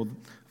Phanuel,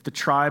 the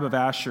tribe of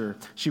Asher.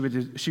 She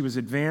was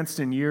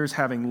advanced in years,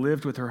 having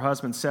lived with her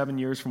husband 7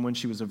 years from when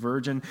she was a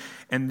virgin,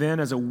 and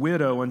then as a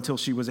widow until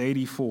she was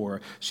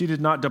 84. She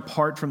did not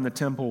depart from the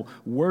temple,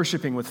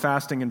 worshiping with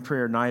fasting and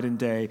prayer night and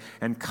day.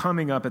 And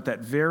coming up at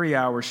that very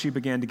hour, she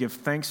began to give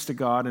thanks to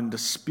God and to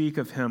speak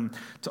of him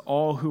to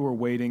all who were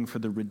waiting for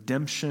the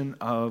redemption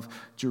of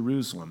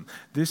Jerusalem."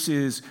 This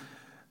is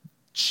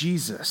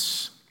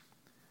Jesus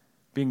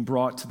being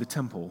brought to the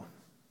temple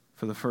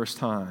for the first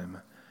time.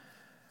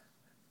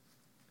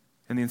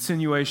 And the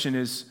insinuation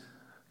is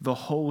the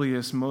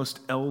holiest, most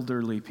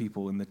elderly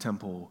people in the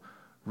temple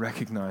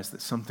recognize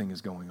that something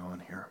is going on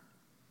here.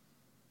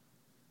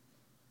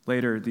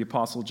 Later, the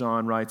Apostle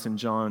John writes in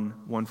John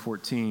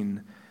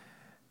 1:14,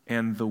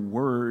 "And the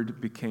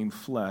Word became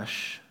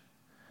flesh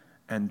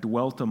and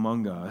dwelt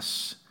among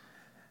us,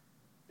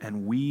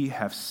 and we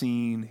have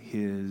seen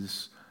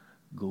his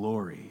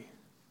glory.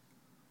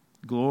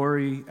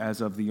 Glory as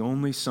of the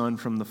only Son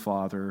from the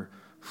Father,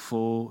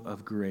 full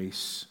of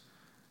grace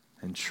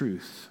and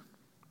truth."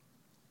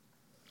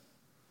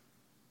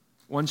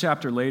 One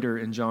chapter later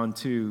in John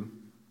 2,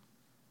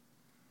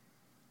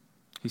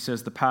 he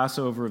says, "The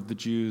Passover of the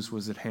Jews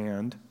was at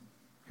hand."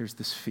 Here's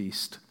this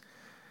feast.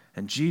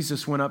 "And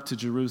Jesus went up to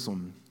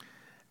Jerusalem.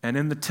 And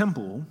in the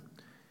temple,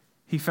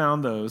 he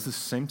found those," this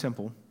same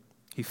temple,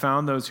 "he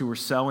found those who were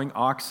selling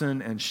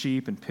oxen and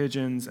sheep and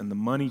pigeons and the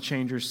money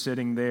changers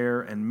sitting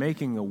there and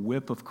making a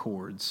whip of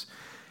cords.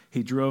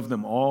 He drove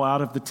them all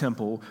out of the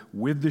temple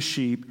with the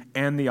sheep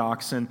and the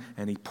oxen,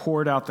 and he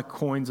poured out the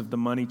coins of the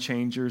money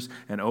changers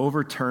and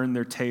overturned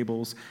their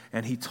tables.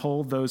 And he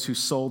told those who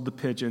sold the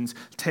pigeons,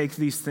 'Take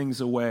these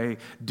things away.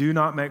 Do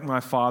not make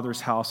my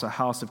Father's house a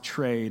house of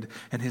trade.'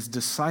 And his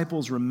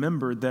disciples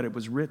remembered that it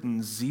was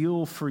written,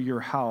 'Zeal for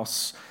your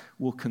house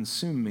will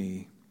consume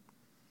me.'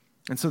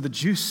 And so the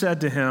Jews said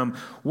to him,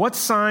 'What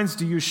signs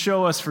do you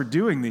show us for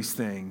doing these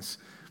things?'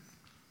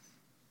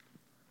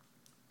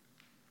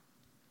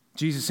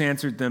 Jesus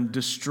answered them,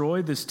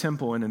 'Destroy this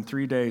temple, and in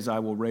 3 days I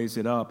will raise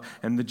it up.'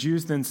 And the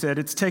Jews then said,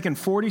 'It's taken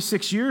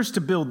 46 years to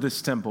build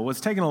this temple.'"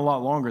 It's taken a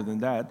lot longer than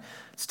that.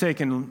 It's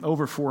taken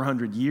over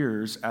 400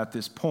 years at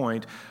this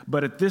point.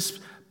 But at this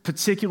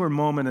particular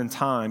moment in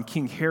time,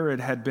 King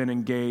Herod had been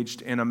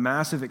engaged in a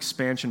massive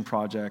expansion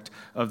project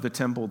of the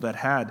temple that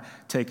had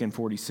taken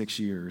 46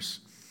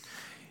 years.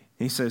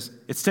 He says,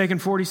 "It's taken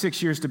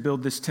 46 years to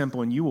build this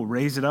temple, and you will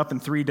raise it up in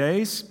 3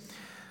 days?"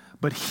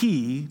 But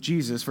he,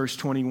 Jesus, verse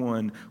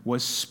 21,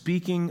 was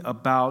speaking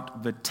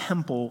about the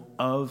temple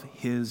of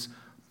his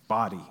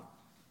body.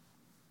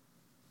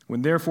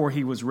 When therefore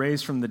he was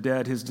raised from the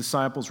dead, his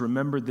disciples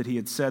remembered that he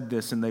had said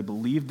this, and they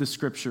believed the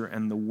scripture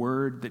and the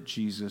word that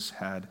Jesus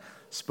had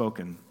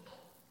spoken.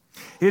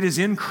 It is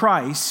in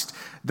Christ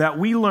that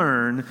we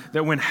learn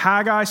that when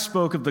Haggai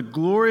spoke of the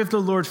glory of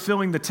the Lord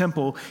filling the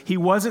temple, he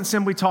wasn't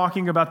simply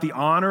talking about the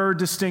honor or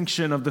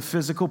distinction of the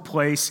physical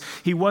place.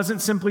 He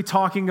wasn't simply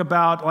talking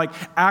about like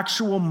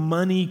actual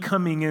money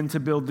coming in to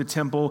build the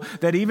temple.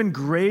 That even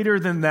greater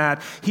than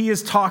that, he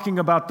is talking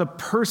about the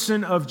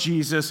person of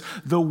Jesus,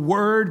 the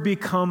Word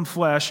become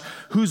flesh,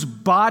 whose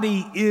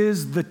body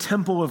is the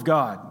temple of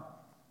God.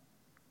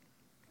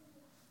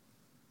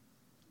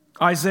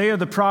 Isaiah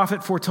the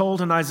prophet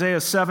foretold in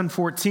Isaiah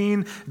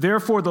 7:14,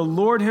 "Therefore the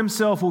Lord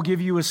himself will give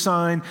you a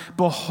sign.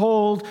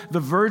 Behold, the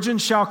virgin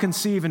shall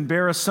conceive and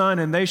bear a son,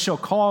 and they shall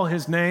call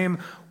his name,"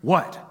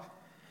 what?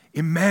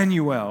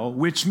 Emmanuel,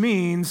 which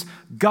means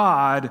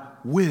God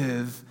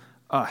with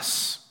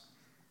us.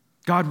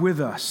 God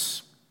with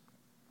us.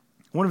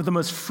 One of the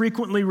most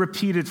frequently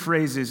repeated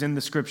phrases in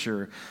the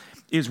scripture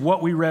is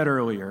what we read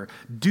earlier.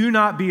 Do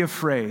not be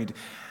afraid.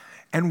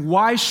 And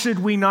why should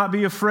we not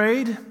be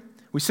afraid?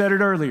 We said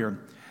it earlier.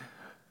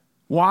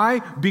 Why?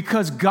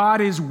 Because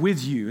God is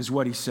with you, is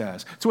what he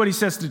says. It's what he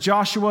says to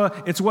Joshua.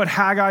 It's what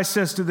Haggai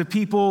says to the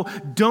people.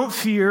 Don't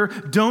fear.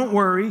 Don't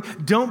worry.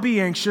 Don't be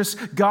anxious.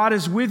 God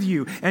is with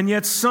you. And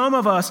yet some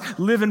of us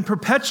live in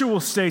perpetual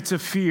states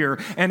of fear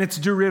and its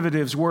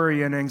derivatives,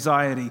 worry and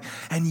anxiety.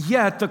 And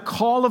yet the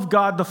call of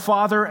God the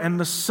Father and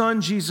the Son,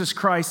 Jesus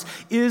Christ,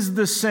 is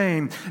the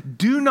same.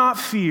 Do not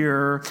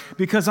fear,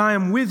 because I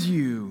am with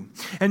you.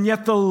 And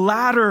yet the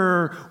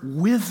latter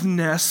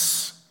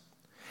witness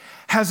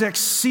has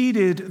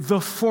exceeded the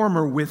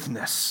former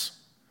witness.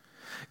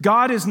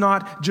 God is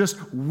not just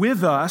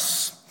with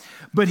us,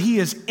 but he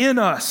is in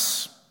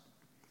us.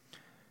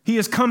 He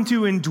has come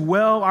to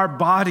indwell our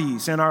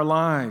bodies and our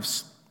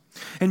lives.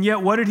 And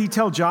yet, what did he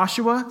tell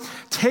Joshua?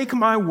 Take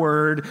my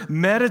word,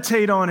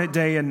 meditate on it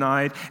day and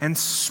night, and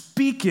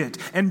speak it,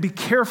 and be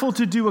careful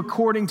to do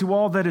according to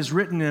all that is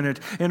written in it.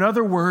 In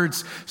other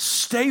words,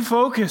 stay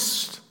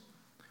focused.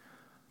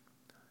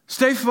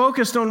 Stay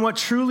focused on what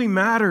truly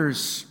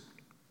matters.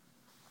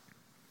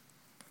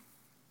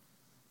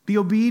 Be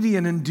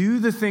obedient and do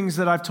the things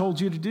that I've told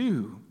you to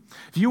do.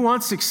 If you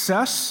want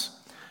success,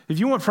 if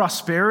you want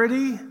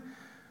prosperity,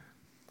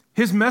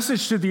 his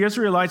message to the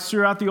Israelites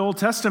throughout the Old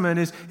Testament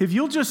is, if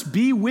you'll just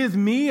be with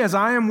me as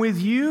I am with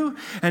you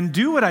and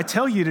do what I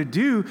tell you to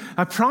do,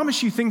 I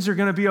promise you things are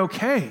going to be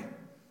okay.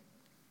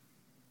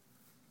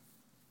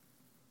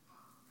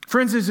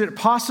 Friends, is it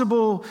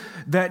possible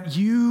that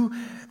you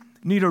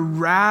need a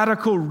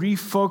radical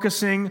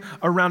refocusing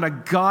around a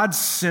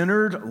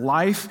God-centered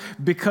life,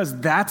 because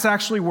that's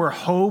actually where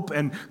hope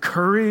and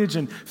courage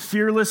and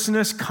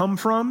fearlessness come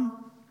from?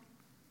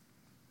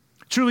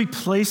 Truly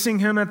placing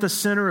him at the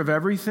center of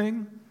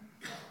everything?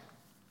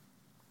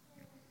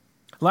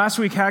 Last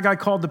week, Haggai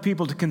called the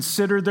people to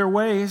consider their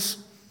ways.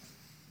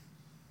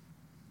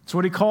 That's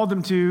what he called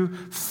them to.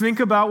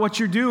 Think about what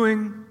you're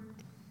doing.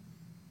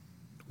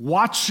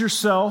 Watch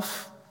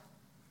yourself.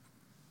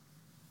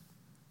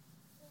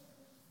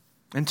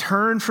 And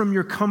turn from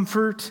your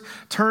comfort,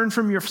 turn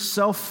from your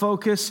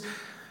self-focus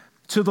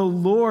to the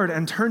Lord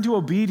and turn to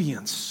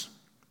obedience.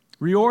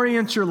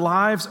 Reorient your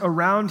lives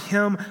around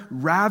Him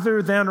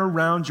rather than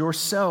around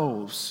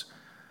yourselves.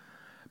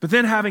 But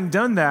then having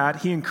done that,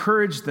 he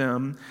encouraged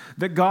them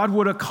that God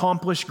would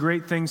accomplish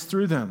great things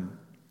through them.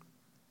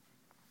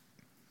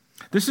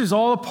 This is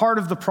all a part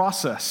of the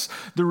process,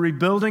 the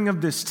rebuilding of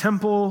this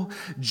temple,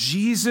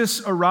 Jesus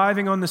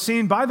arriving on the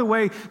scene. By the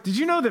way, did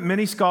you know that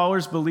many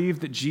scholars believe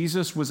that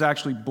Jesus was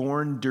actually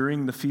born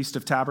during the Feast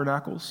of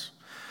Tabernacles?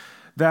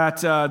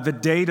 That the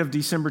date of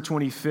December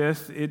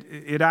 25th,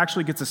 it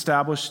actually gets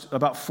established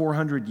about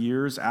 400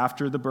 years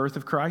after the birth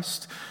of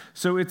Christ.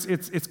 So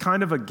it's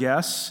kind of a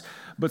guess,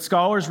 but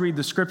scholars read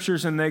the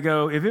scriptures and they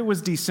go, if it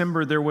was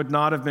December, there would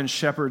not have been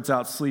shepherds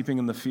out sleeping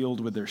in the field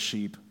with their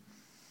sheep.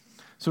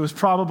 So it was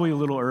probably a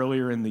little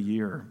earlier in the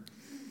year.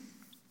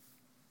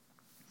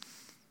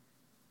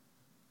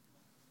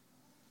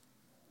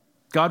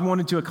 God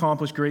wanted to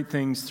accomplish great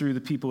things through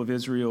the people of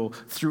Israel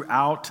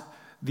throughout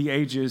the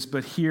ages,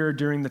 but here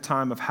during the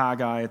time of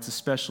Haggai, it's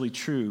especially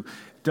true.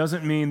 It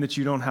doesn't mean that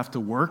you don't have to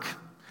work.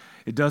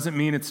 It doesn't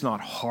mean it's not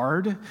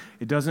hard.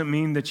 It doesn't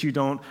mean that you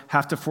don't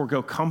have to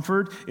forego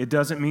comfort. It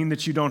doesn't mean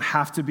that you don't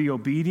have to be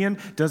obedient.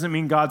 It doesn't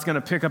mean God's going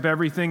to pick up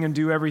everything and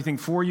do everything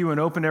for you and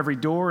open every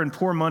door and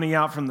pour money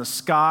out from the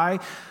sky.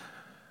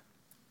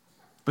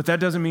 But that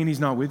doesn't mean He's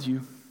not with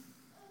you.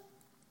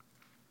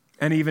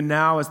 And even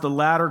now, as the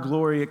latter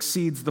glory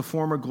exceeds the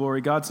former glory,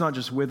 God's not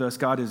just with us,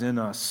 God is in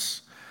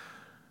us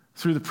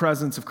through the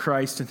presence of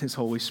Christ and His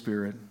Holy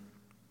Spirit.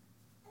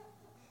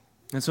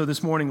 And so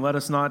this morning, let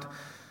us not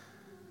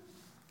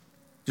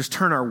just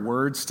turn our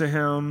words to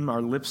Him,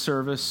 our lip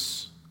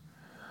service,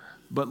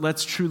 but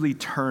let's truly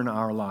turn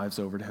our lives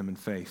over to Him in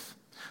faith.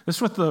 This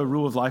is what the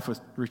Rule of Life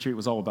retreat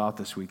was all about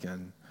this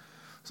weekend.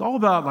 It's all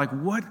about like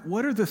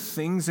what are the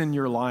things in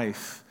your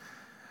life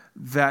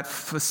that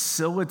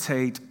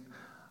facilitate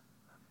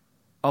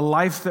a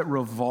life that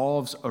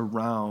revolves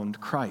around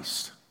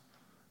Christ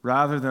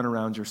rather than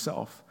around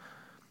yourself.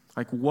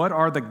 Like, what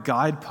are the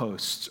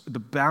guideposts, the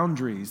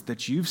boundaries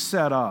that you've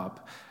set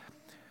up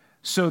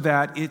so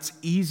that it's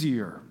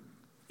easier,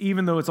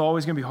 even though it's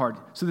always going to be hard,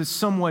 so that it's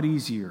somewhat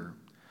easier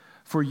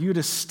for you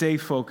to stay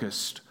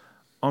focused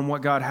on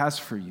what God has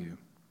for you?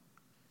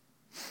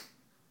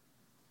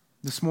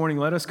 This morning,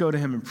 let us go to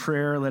Him in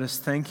prayer. Let us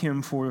thank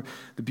Him for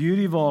the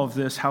beauty of all of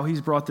this, how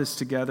He's brought this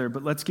together,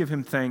 but let's give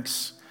Him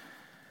thanks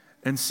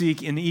and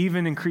seek in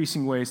even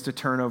increasing ways to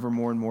turn over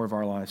more and more of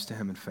our lives to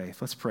Him in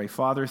faith. Let's pray.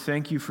 Father,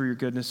 thank You for Your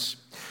goodness.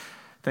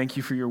 Thank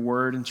You for Your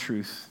word and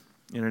truth.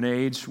 In an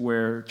age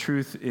where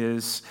truth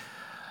is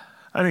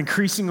an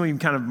increasingly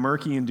kind of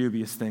murky and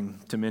dubious thing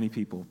to many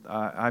people,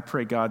 I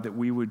pray, God, that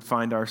we would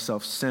find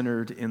ourselves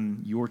centered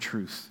in Your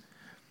truth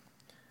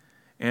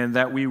and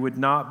that we would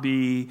not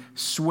be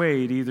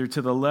swayed either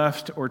to the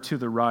left or to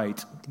the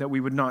right, that we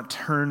would not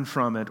turn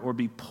from it or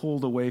be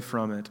pulled away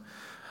from it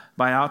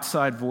by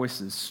outside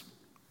voices,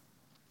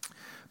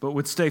 but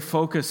would stay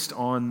focused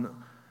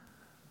on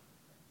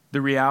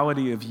the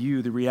reality of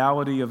You, the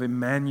reality of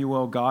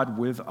Emmanuel, God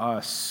with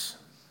us,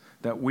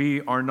 that we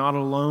are not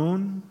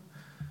alone,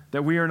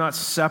 that we are not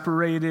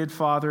separated,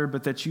 Father,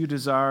 but that You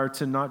desire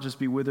to not just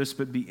be with us,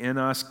 but be in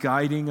us,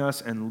 guiding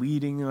us and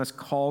leading us,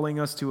 calling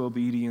us to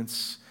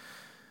obedience,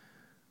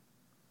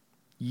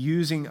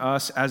 using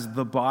us as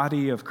the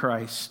body of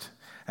Christ,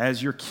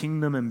 as Your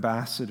kingdom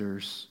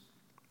ambassadors,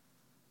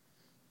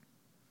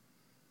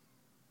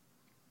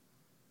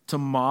 to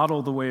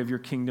model the way of Your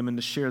kingdom and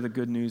to share the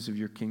good news of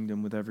Your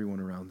kingdom with everyone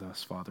around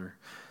us, Father.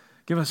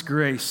 Give us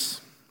grace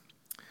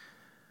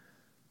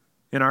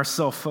in our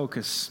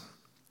self-focus,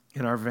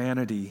 in our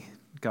vanity.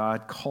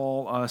 God,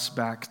 call us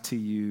back to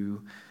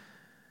You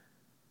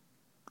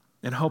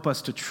and help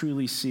us to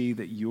truly see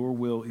that Your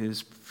will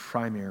is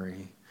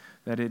primary,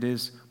 that it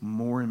is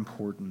more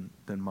important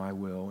than my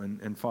will.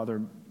 And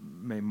Father,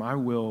 may my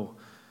will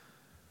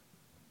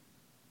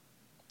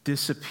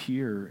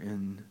disappear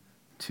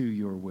into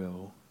Your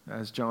will.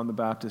 As John the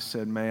Baptist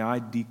said, may I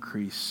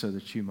decrease so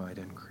that You might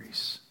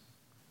increase.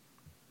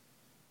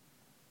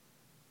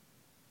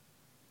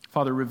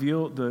 Father,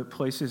 reveal the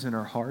places in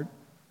our heart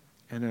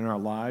and in our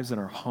lives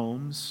and our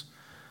homes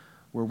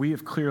where we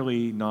have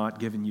clearly not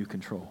given You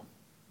control,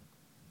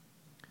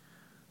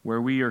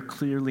 where we are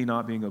clearly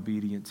not being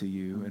obedient to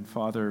You. And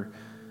Father,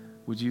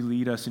 would You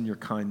lead us in Your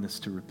kindness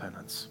to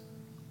repentance?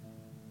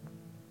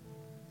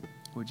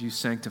 Would You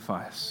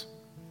sanctify us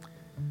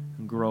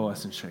and grow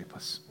us and shape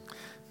us?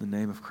 In the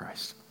name of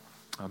Christ.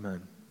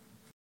 Amen.